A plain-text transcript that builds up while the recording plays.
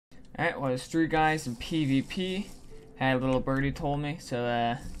Alright, well, there's 3 guys in PvP. Had a little birdie told me, so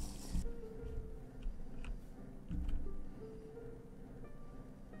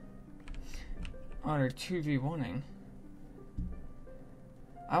oh, they're 2v1ing.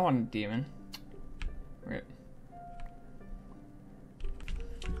 I want a demon. Rip.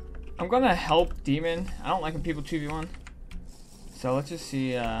 I'm gonna help demon. I don't like when people 2v1. So let's just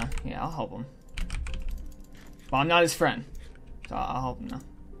see, yeah, I'll help him. But I'm not his friend. So I'll help him now.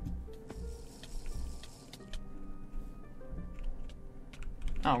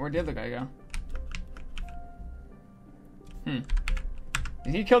 Oh, where'd the other guy go? Did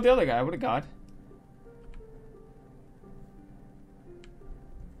he kill the other guy? What a god.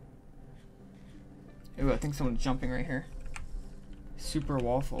 Ooh, I think someone's jumping right here. Super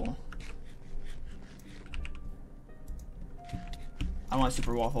waffle. I want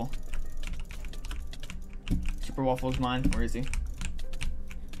Super Waffle. Super Waffle's mine. Where is he?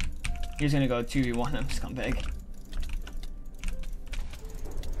 He's gonna go 2v1 him, scumbag.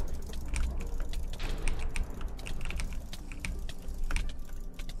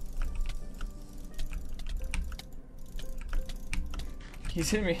 He's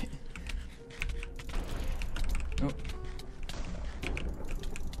hitting me. Oh.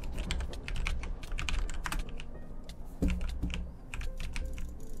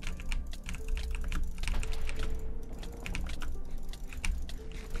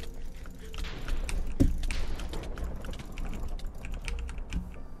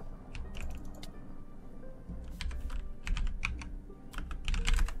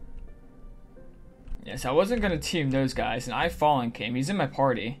 Yes, I wasn't gonna team those guys, and iFallen came. He's in my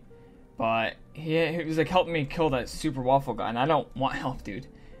party, but he was like helping me kill that Super Waffle guy, and I don't want help, dude.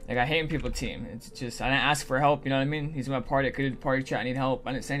 Like, I hate when people team. It's just, I didn't ask for help, you know what I mean? He's in my party. I could do party chat. I need help.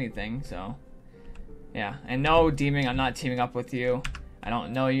 I didn't say anything, so yeah. And no, Demon, I'm not teaming up with you. I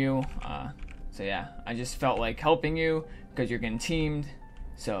don't know you. So yeah, I just felt like helping you because you're getting teamed.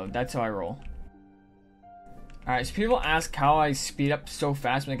 So that's how I roll. Alright, so people ask how I speed up so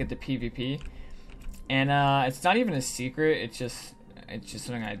fast when I get to PvP. And it's not even a secret, it's just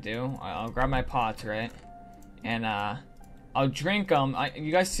something I do. I'll grab my pots, right? And I'll drink them.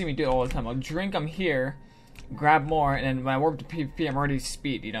 You guys see me do it all the time. I'll drink them here, grab more, and then when I warp to PvP, I'm already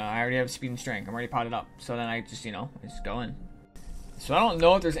speed. You know, I already have speed and strength. I'm already potted up. So then I just, I just go in. So I don't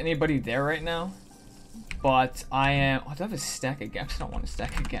know if there's anybody there right now, but I am. Oh, do I have a stack of gaps? I don't want a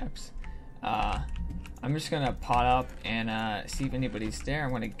stack of gaps. I'm just gonna pot up and see if anybody's there. I'm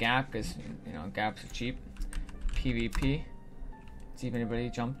gonna gap because gaps are cheap. PvP. See if anybody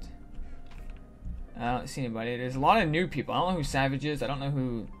jumped. I don't see anybody. There's a lot of new people. I don't know who Savage is. I don't know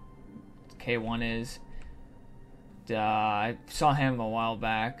who K1 is. I saw him a while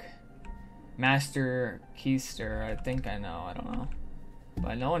back. Master Keister, I think I know. I don't know.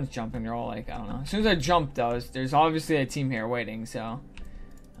 But no one's jumping. They're all like, I don't know. As soon as I jump, though, there's obviously a team here waiting, so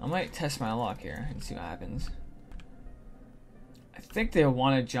I might test my luck here and see what happens. I think they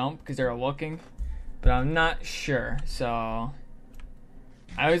want to jump because they're looking, but I'm not sure. So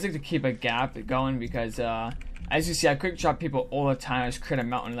I always like to keep a gap going because, as you see, I quick drop people all the time. I just crit a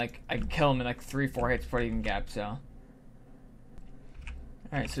mountain, like I can kill them in like 3-4 hits before they even gap. So, all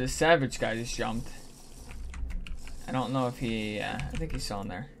right. So the Savage guy just jumped. I don't know if he. I think he's still in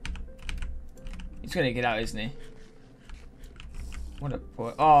there. He's gonna get out, isn't he? What a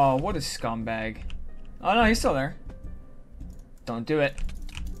oh, what a scumbag! Oh no, he's still there. Don't do it.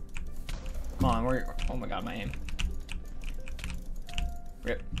 Come on, where? Oh my god, my aim.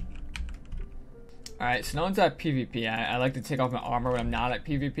 Rip. Alright, so no one's at PvP. I like to take off my armor when I'm not at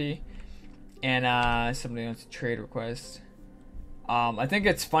PvP. And somebody wants a trade request. I think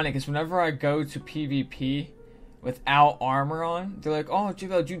it's funny because whenever I go to PvP without armor on, they're like, "Oh,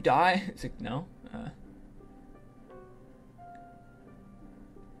 JBellooo, did you die?" It's like, no.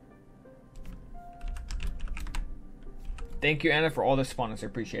 Thank you, Anna, for all the spawners. I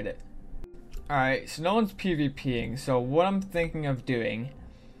appreciate it. Alright, so no one's PvPing. So what I'm thinking of doing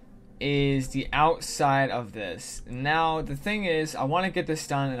is the outside of this. Now, the thing is, I want to get this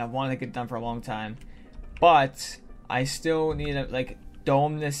done, and I wanted to get it done for a long time. But I still need to, like,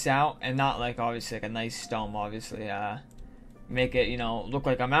 dome this out. And not, like, obviously, like a nice dome, obviously. Make it, look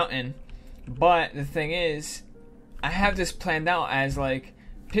like a mountain. But the thing is, I have this planned out as, like,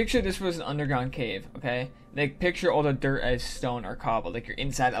 picture this was an underground cave, okay? Like, picture all the dirt as stone or cobble, like you're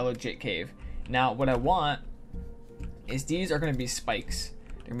inside a legit cave. Now, what I want is these are going to be spikes.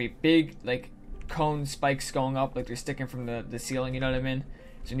 They're going to be big, like, cone spikes going up, like they're sticking from the ceiling, you know what I mean?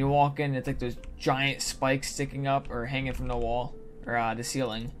 So when you walk in, it's like those giant spikes sticking up or hanging from the wall or the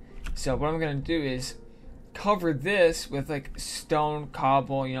ceiling. So what I'm going to do is cover this with like stone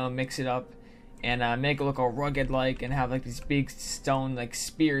cobble, you know, mix it up and make it look all rugged like, and have like these big stone like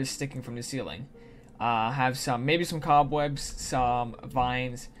spears sticking from the ceiling. Have maybe some cobwebs, some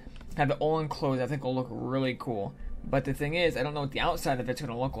vines, have it all enclosed. I think it'll look really cool. But the thing is, I don't know what the outside of it's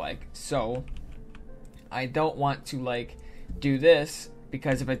gonna look like, so I don't want to like do this,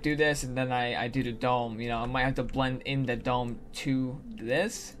 because if I do this and then I do the dome, you know, I might have to blend in the dome to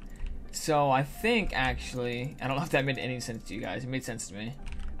this. So I think, actually, I don't know if that made any sense to you guys. It made sense to me,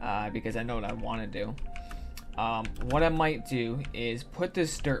 because I know what I want to do. What I might do is put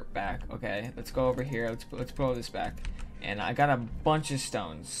this dirt back. Okay, let's go over here. Let's put all this back. And I got a bunch of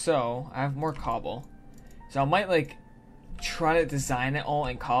stones, so I have more cobble. So I might like try to design it all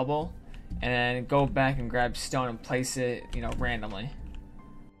in cobble, and then go back and grab stone and place it, you know, randomly.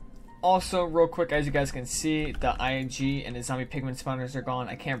 Also, real quick, as you guys can see, the ING and the zombie pigment spawners are gone.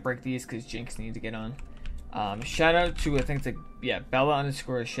 I can't break these because Jinx needs to get on. Shout out to, I think it's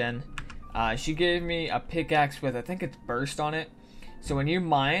Bella_Shen. She gave me a pickaxe with, I think it's burst on it. So when you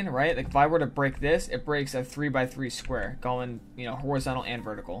mine, right, like if I were to break this, it breaks a 3x3 square, going, you know, horizontal and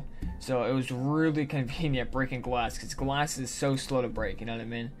vertical. So it was really convenient breaking glass, because glass is so slow to break, you know what I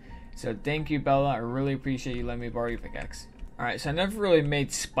mean? So thank you, Bella. I really appreciate you letting me borrow your pickaxe. Alright, so I never really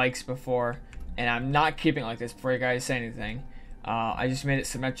made spikes before, and I'm not keeping it like this before you guys say anything. I just made it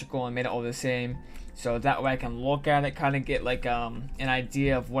symmetrical and made it all the same, so that way I can look at it, kind of get like an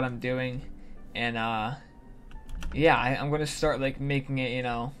idea of what I'm doing. And yeah, I'm going to start like making it, you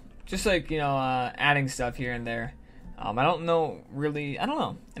know, just like, you know, adding stuff here and there. I don't know.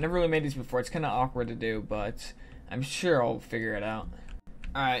 I never really made these before. It's kind of awkward to do, but I'm sure I'll figure it out.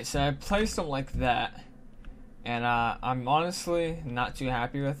 Alright, so I placed them like that, and I'm honestly not too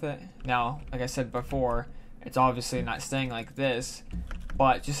happy with it. Now, like I said before, it's obviously not staying like this,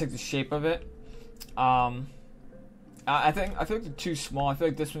 but just like the shape of it, I feel like they're too small. I feel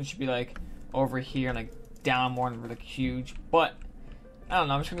like this one should be like over here and like down more and like huge. But I don't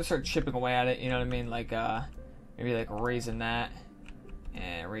know, I'm just gonna start chipping away at it, you know what I mean? Like maybe like raising that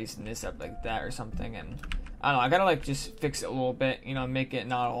and raising this up like that or something. And I don't know, I gotta like just fix it a little bit, you know, make it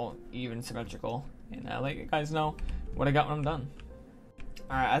not all even symmetrical, and let you guys know what I got when I'm done.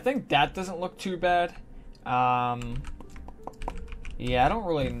 Alright, I think that doesn't look too bad. Yeah, I don't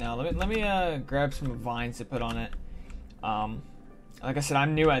really know. Let me grab some vines to put on it. Like I said,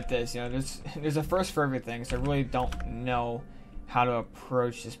 I'm new at this, you know, there's a first for everything, so I really don't know how to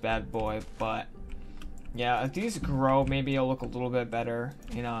approach this bad boy. But yeah, if these grow, maybe it'll look a little bit better,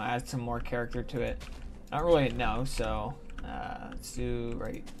 you know, add some more character to it. I don't really know, so let's do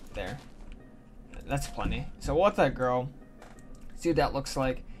right there. That's plenty. So we'll let that grow, see what that looks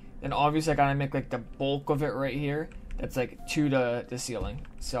like. Then obviously I gotta make like the bulk of it right here that's like to the ceiling.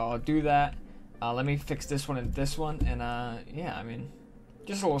 So I'll do that. Let me fix this one and this one, and yeah, I mean,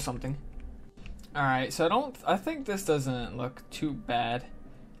 just a little something. Alright, so I think this doesn't look too bad.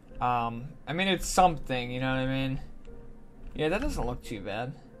 I mean, it's something, you know what I mean? Yeah, that doesn't look too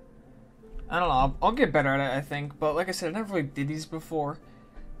bad. I don't know, I'll get better at it, I think. But like I said, I never really did these before.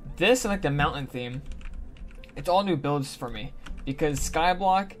 This and like the mountain theme, it's all new builds for me. Because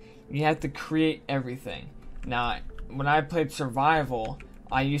SkyBlock, you have to create everything. Now, when I played survival,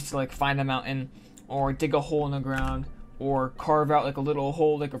 I used to like find a mountain, or dig a hole in the ground, or carve out like a little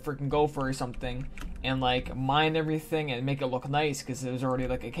hole like a freaking gopher or something, and like mine everything and make it look nice because it was already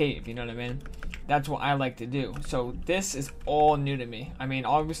like a cave, you know what I mean? That's what I like to do. So this is all new to me. I mean,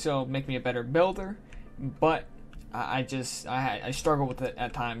 obviously it'll make me a better builder, but I struggle with it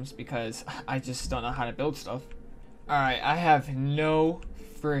at times because I just don't know how to build stuff. Alright, I have no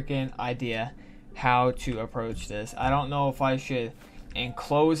freaking idea how to approach this. I don't know if I should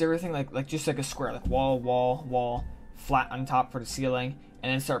enclose everything like just like a square, like wall, flat on top for the ceiling,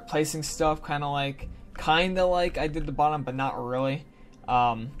 and then start placing stuff kind of like I did the bottom, but not really.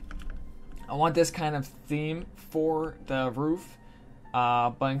 I want this kind of theme for the roof,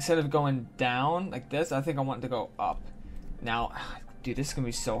 but instead of going down like this, I think I want it to go up. Now, dude, this is gonna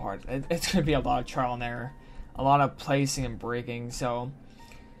be so hard. It's gonna be a lot of trial and error, a lot of placing and breaking. So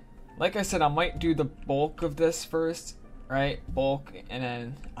like I said, I might do the bulk of this first, right? Bulk, and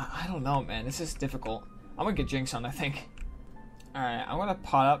then I don't know, man, this is difficult. I'm gonna get Jinx on, I think. Alright, I'm gonna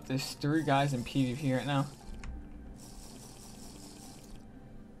pot up. There's 3 guys in PvP right now.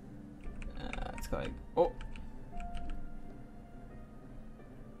 Let's go like, oh.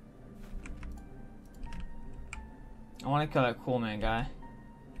 I wanna kill that cool man guy.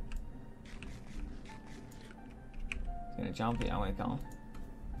 He's gonna jump. Yeah, I wanna kill him.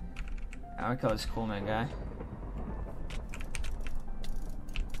 I wanna kill this cool man guy.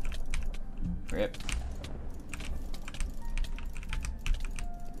 Rip.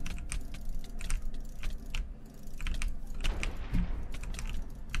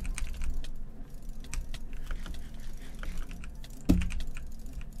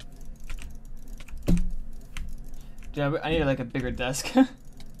 Yeah, I need like a bigger desk. Alright,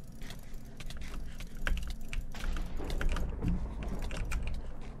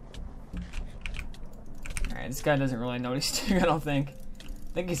 this guy doesn't really know what he's doing, I don't think.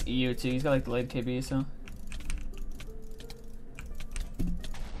 I think he's EU too. He's got like delayed KB, so.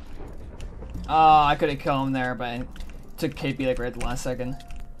 Oh, I could have killed him there, but I took KB like right at the last second.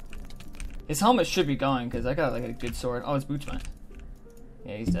 His helmet should be going because I got like a good sword. Oh, his boots went.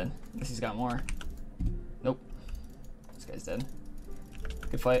 Yeah, he's dead. I guess he's got more. Nope. This guy's dead.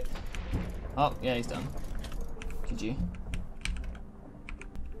 Good fight. Oh, yeah, he's done. GG.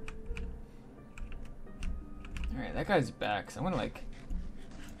 Alright, that guy's back, so I'm gonna like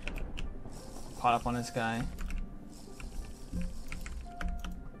pot up on this guy.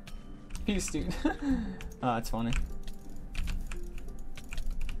 Peace, dude. Oh, that's funny.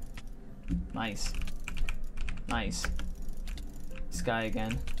 Nice. Nice. This guy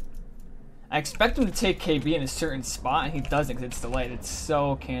again. I expect him to take KB in a certain spot, and he doesn't because it's delayed. It's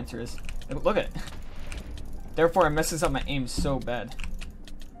so cancerous. Look at it. Therefore, it messes up my aim so bad.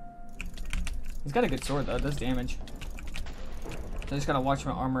 He's got a good sword, though. It does damage. So I just gotta watch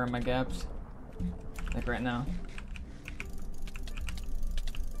my armor and my gaps. Like right now.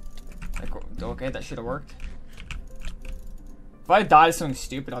 Like, okay, that should have worked. If I died of something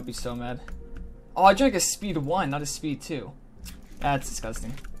stupid, I'd be so mad. Oh, I drank a speed 1, not a speed 2. That's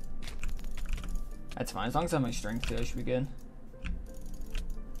disgusting. That's fine. As long as I have my strength too, I should be good.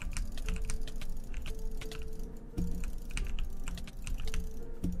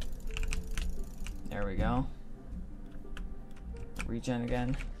 There we go. Regen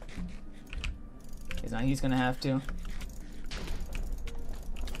again. Because now he's gonna have to.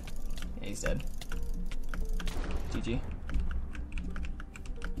 Yeah, he's dead. GG.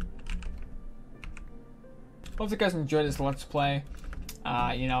 Hope you guys enjoyed this Let's Play.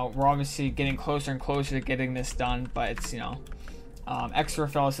 You know, we're obviously getting closer and closer to getting this done, but it's, you know, Extra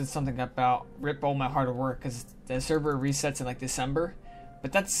Fella said something about rip all my hard work because the server resets in like December,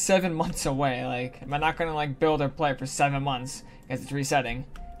 but that's 7 months away. Like, am I not gonna like build or play for 7 months because it's resetting?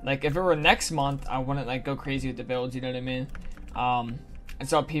 Like, if it were next month, I wouldn't like go crazy with the builds, you know what I mean?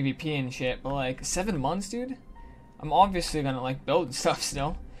 It's all PvP and shit, but like 7 months, dude, I'm obviously gonna like build and stuff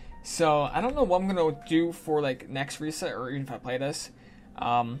still. So I don't know what I'm gonna do for like next reset, or even if I play this.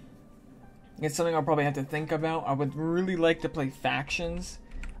 It's something I'll probably have to think about. I would really like to play factions.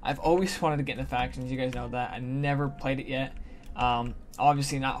 I've always wanted to get into factions. You guys know that. I never played it yet.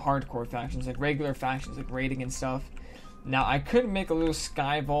 Obviously not hardcore factions, like regular factions, like raiding and stuff. Now I could make a little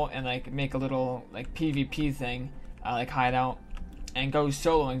sky vault and like make a little like PvP thing, like hideout, and go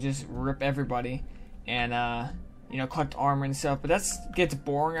solo and just rip everybody and you know, collect armor and stuff. But that gets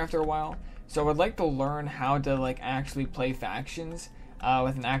boring after a while. So I would like to learn how to like actually play factions.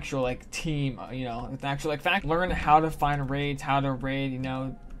 With an actual like team, you know, with an actual like fact, learn how to find raids, how to raid, you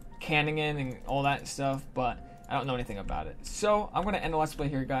know, canning in and all that stuff, but I don't know anything about it. So I'm gonna end the Let's Play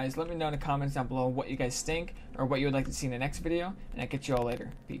here, guys. Let me know in the comments down below what you guys think or what you would like to see in the next video, and I'll catch you all later.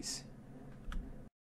 Peace.